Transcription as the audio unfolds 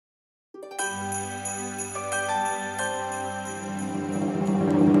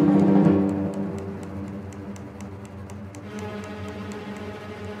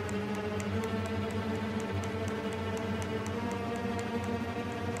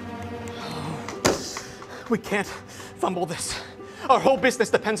We can't fumble this. Our whole business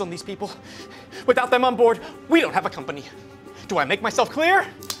depends on these people. Without them on board, we don't have a company. Do I make myself clear?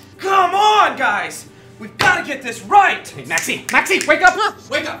 Come on, guys! We've got to get this right! Hey, Maxie, wake up!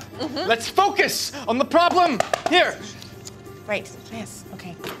 Wake up! Let's focus on the problem. Here. Right, yes,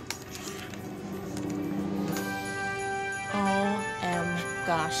 okay.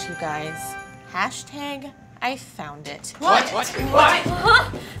 Gosh, you guys. Hashtag I found it. What?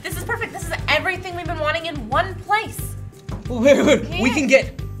 Huh? This is perfect. This is everything we've been wanting in one place. Wait. We can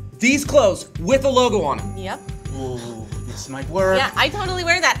get these clothes with a logo on them. Yep. Ooh, this might work. Yeah, I totally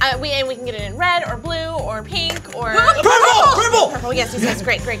wear that. We can get it in red or blue or pink or Purple! Purple. Yes.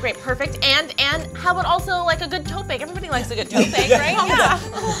 Great. Perfect. And how about also like a good tote bag? Everybody likes a good tote bag, right? Yeah.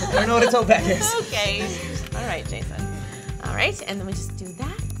 I don't know what a tote bag is. Okay. All right, Jason. All right, and then we just do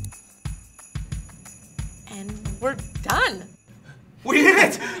that. And we're done. We did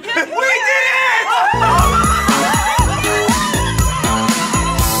it! We did it!